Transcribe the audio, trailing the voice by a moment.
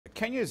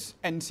Kenya's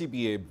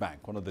NCBA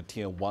Bank, one of the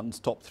Tier 1's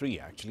top three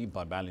actually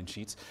by balance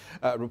sheets,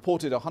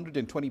 reported a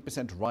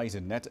 120% rise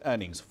in net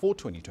earnings for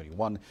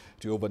 2021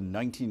 to over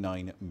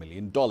 $99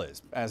 million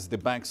as the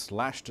bank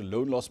slashed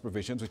loan loss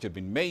provisions which had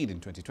been made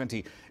in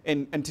 2020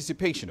 in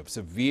anticipation of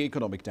severe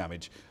economic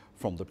damage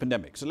from the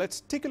pandemic. So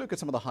let's take a look at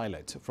some of the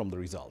highlights from the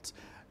results.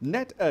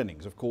 Net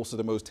earnings, of course, are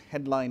the most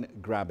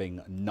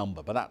headline-grabbing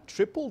number, but that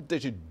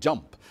triple-digit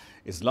jump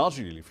is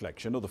largely a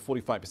reflection of the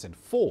 45%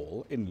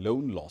 fall in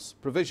loan loss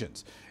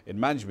provisions. In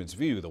management's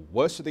view, the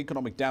worst of the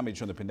economic damage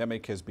from the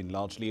pandemic has been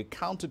largely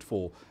accounted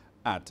for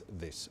at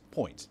this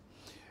point.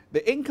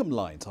 The income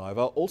lines,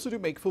 however, also do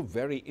make for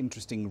very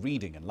interesting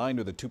reading. In line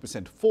with the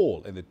 2%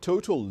 fall in the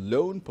total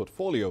loan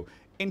portfolio,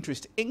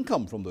 interest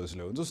income from those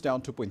loans was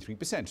down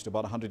 2.3% to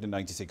about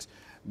 $196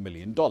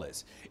 million.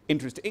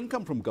 Interest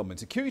income from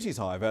government securities,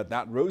 however,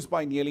 that rose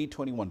by nearly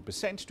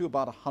 21% to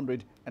about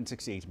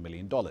 $168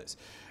 million.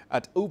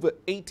 At over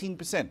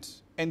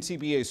 18%,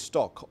 NCBA's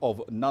stock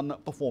of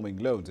non-performing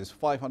loans is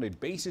 500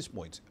 basis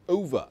points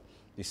over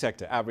the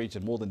sector average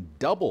and more than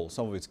double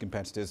some of its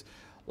competitors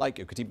like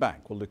Equity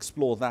Bank. We'll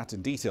explore that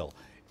in detail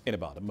in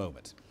about a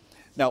moment.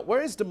 Now,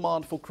 whereas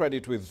demand for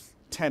credit with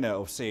tenor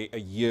of, say, a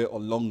year or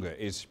longer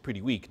is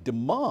pretty weak,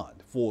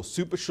 demand for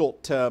super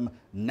short-term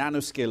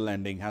nanoscale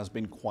lending has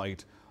been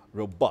quite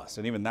robust,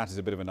 and even that is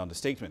a bit of an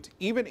understatement.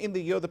 Even in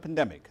the year of the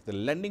pandemic, the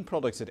lending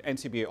products that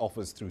NCBA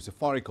offers through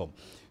Safaricom,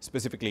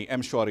 specifically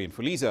M-Shwari and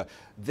Fuliza,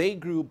 they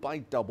grew by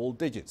double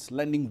digits.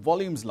 Lending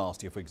volumes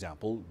last year, for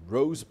example,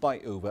 rose by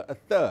over a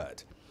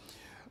third.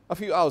 A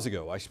few hours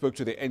ago, I spoke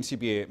to the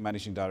NCBA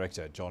Managing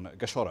Director,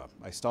 Gachora.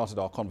 I started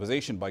our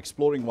conversation by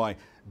exploring why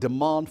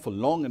demand for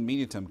long and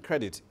medium-term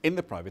credit in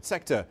the private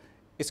sector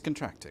is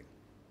contracting.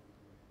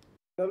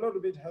 A lot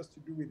of it has to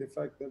do with the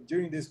fact that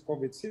during this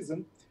COVID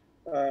season,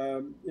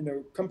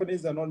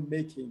 companies are not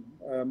making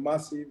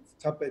massive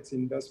CapEx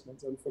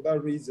investments, and for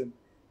that reason,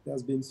 there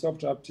has been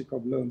soft uptick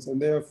of loans.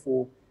 And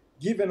therefore,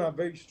 given our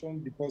very strong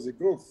deposit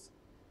growth,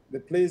 the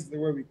place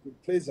where we could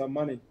place our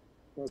money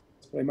was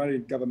primarily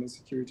government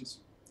securities.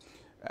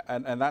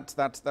 And that's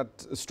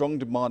that strong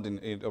demand,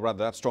 or rather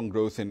that strong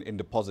growth in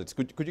deposits.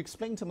 Could you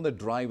explain some of the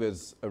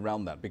drivers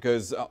around that?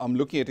 Because I'm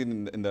looking at it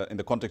in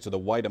the context of the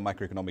wider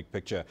macroeconomic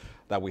picture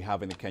that we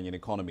have in the Kenyan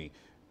economy.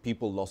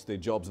 People lost their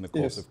jobs in the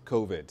course of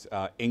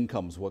COVID.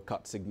 Incomes were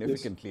cut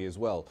significantly as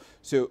well.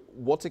 So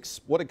what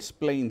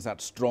explains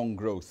that strong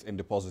growth in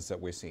deposits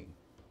that we're seeing?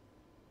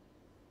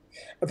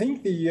 I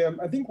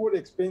think what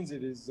explains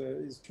it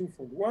is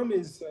twofold. One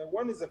is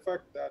the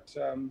fact that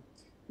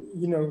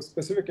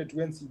specifically to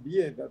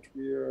NCBA, that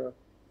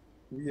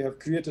we have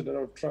created a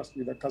lot of trust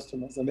with our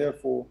customers, and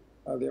therefore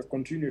they have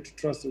continued to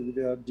trust us with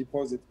their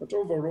deposits. But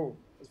overall,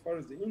 as far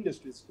as the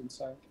industry is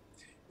concerned,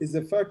 is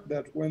the fact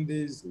that when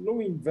there is no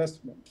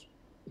investment,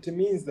 it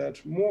means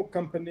that more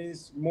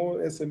companies, more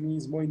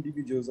SMEs, more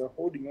individuals are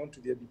holding on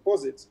to their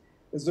deposits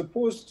as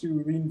opposed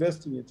to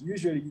reinvesting it.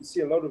 Usually you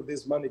see a lot of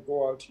this money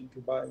go out into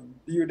buying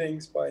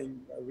buildings, buying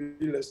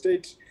real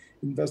estate,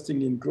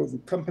 investing in growth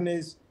of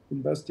companies,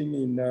 investing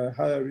in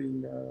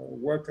hiring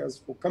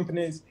workers for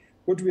companies.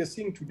 What we are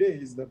seeing today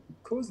is that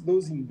because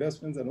those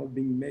investments are not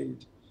being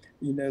made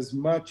in as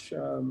much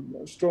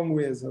strong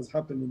ways as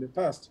happened in the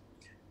past,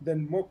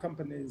 then more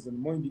companies and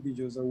more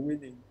individuals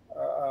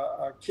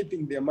are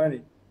keeping their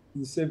money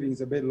in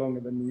savings a bit longer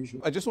than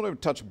usual. I just want to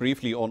touch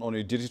briefly on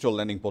your digital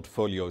lending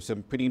portfolio.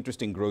 Some pretty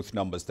interesting growth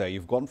numbers there.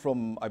 You've gone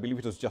from, I believe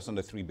it was just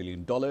under $3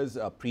 billion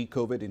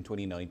pre-COVID in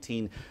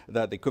 2019.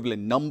 The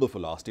equivalent number for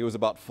last year was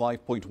about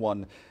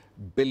 $5.1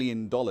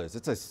 billion.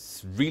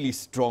 It's a really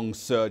strong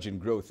surge in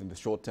growth in the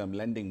short-term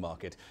lending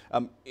market.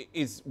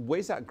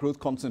 Where's that growth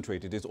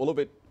concentrated? Is all of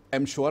it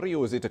M-Shwari,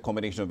 or is it a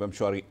combination of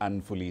M-Shwari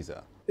and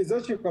Fuliza? It's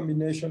actually a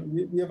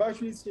combination. We have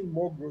actually seen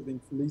more growth in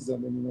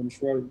Fuliza than in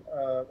M-Shwari.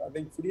 I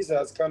think Fuliza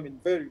has come in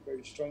very,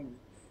 very strongly.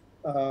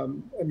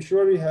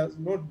 M-Shwari has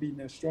not been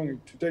as strong.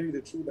 To tell you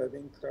the truth, I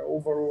think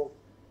overall,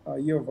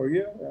 year over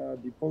year,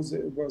 the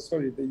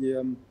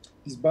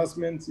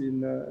disbursements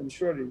in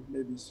M-Shwari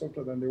may be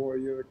softer than they were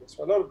a year ago.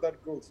 So a lot of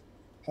that growth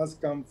has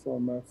come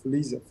from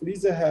Fuliza.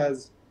 Fuliza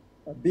has,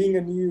 being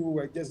a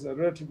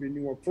relatively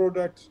newer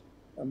product,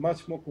 a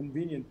much more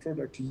convenient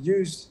product to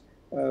use,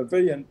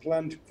 very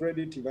unplanned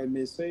credit, if I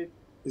may say,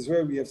 is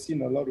where we have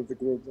seen a lot of the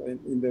growth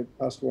in the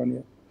past 1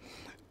 year.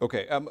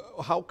 Okay,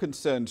 how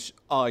concerned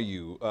are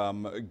you,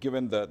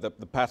 given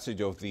the passage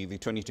of the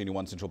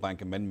 2021 Central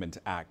Bank Amendment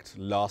Act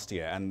last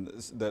year and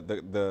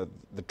the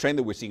trend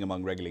that we're seeing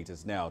among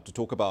regulators now to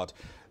talk about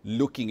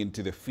looking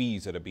into the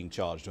fees that are being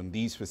charged on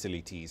these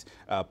facilities,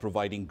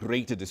 providing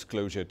greater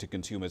disclosure to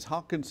consumers?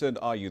 How concerned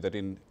are you that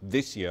in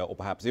this year, or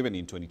perhaps even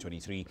in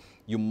 2023,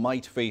 you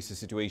might face a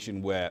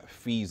situation where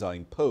fees are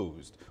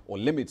imposed or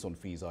limits on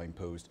fees are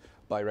imposed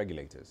by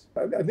regulators?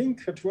 I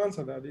think to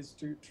answer that is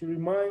to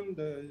remind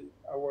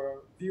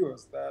our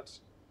viewers that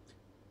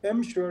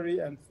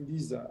M-Shwari and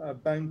Fuliza are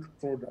bank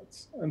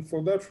products. And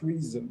for that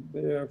reason,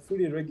 they are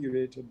fully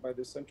regulated by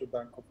the Central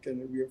Bank of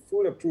Kenya. We have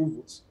full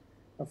approvals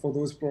for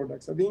those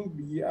products. I think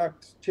the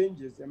Act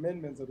changes, the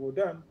amendments that were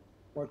done,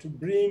 were to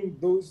bring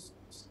those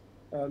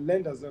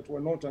lenders that were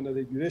not under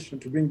regulation,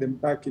 to bring them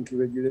back into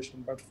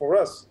regulation. But for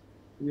us,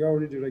 we are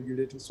already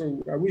regulated.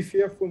 So are we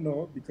fearful?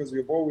 No, because we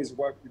have always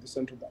worked with the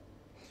central bank.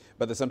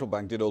 But the central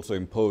bank did also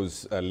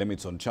impose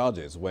limits on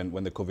charges when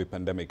the COVID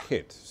pandemic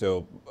hit.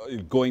 So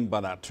going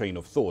by that train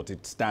of thought,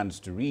 it stands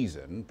to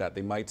reason that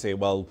they might say,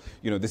 well,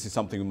 this is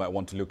something we might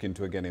want to look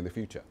into again in the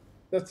future.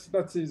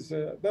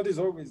 That is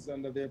always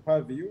under their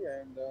purview,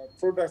 and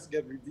products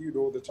get reviewed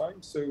all the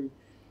time. So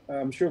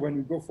I'm sure when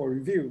we go for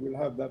review, we'll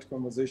have that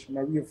conversation.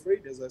 Are we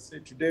afraid? As I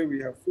said, today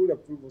we have full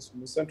approvals from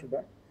the central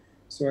bank.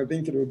 So I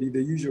think it will be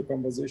the usual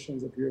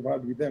conversations that we have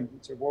had with them,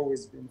 which have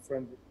always been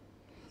friendly.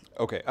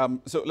 Okay,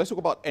 so let's talk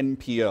about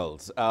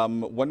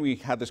NPLs. When we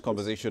had this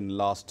conversation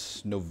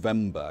last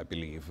November, I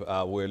believe,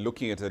 we're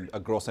looking at a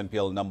gross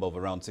NPL number of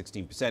around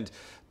 16%.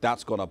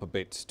 That's gone up a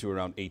bit to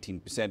around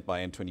 18%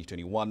 by end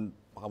 2021,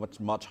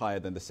 much higher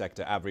than the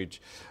sector average,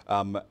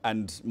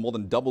 and more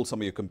than double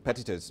some of your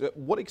competitors.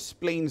 What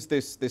explains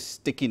this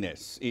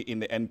stickiness in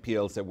the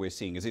NPLs that we're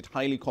seeing? Is it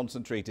highly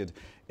concentrated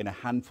in a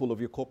handful of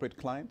your corporate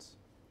clients?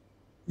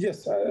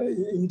 Yes,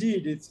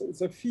 indeed.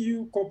 It's a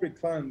few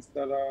corporate clients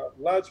that are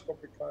large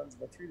corporate clients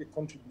that really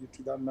contribute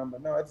to that number.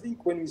 Now, I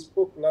think when we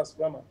spoke last,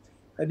 Ramah,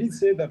 I did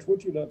say that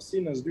what you'd have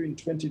seen us do in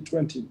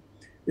 2020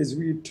 is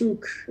we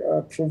took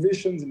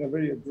provisions in a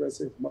very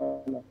aggressive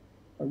manner.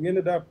 And we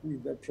ended up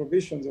with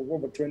provisions of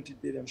over 20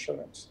 billion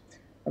shillings.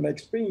 And I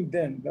explained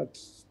then that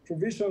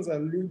provisions are a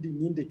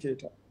leading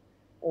indicator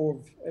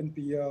of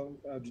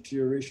NPL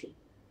deterioration.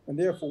 And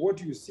therefore,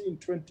 what you see in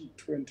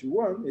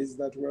 2021 is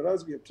that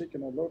whereas we have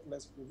taken a lot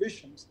less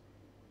provisions,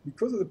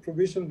 because of the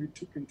provisions we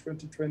took in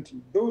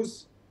 2020,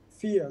 those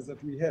fears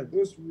that we had,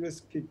 those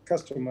risky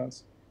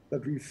customers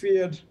that we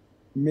feared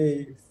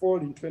may fall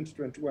in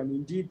 2021.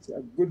 Indeed,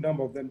 a good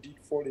number of them did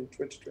fall in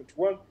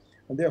 2021,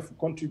 and therefore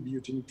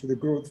contributing to the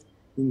growth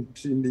in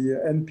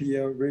the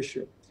NPL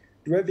ratio.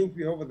 Do I think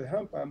we're over the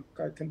hump?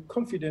 I can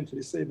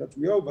confidently say that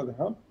we're over the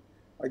hump.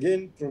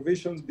 Again,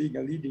 provisions being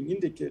a leading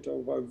indicator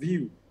of our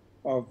view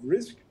of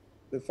risk.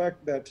 The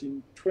fact that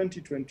in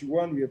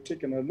 2021 we have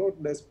taken a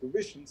lot less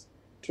provisions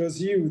tells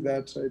you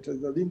that it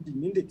is a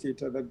leading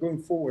indicator that going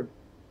forward,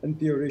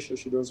 NPL ratio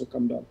should also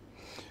come down.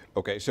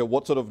 Okay, so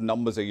what sort of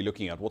numbers are you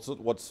looking at?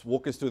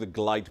 Walk us through the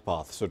glide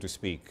path, so to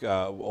speak,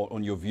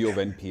 on your view of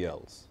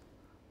NPLs.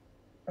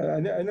 I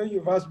know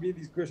you've asked me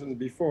these questions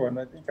before, and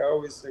I think I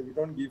always say we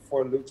don't give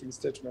forward-looking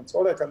statements.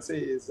 All I can say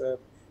is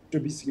to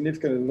be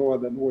significantly lower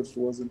than what it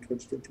was in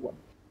 2021.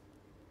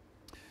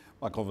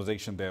 My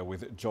conversation there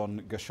with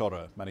John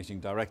Gachora, Managing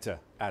Director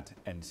at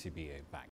NCBA Bank.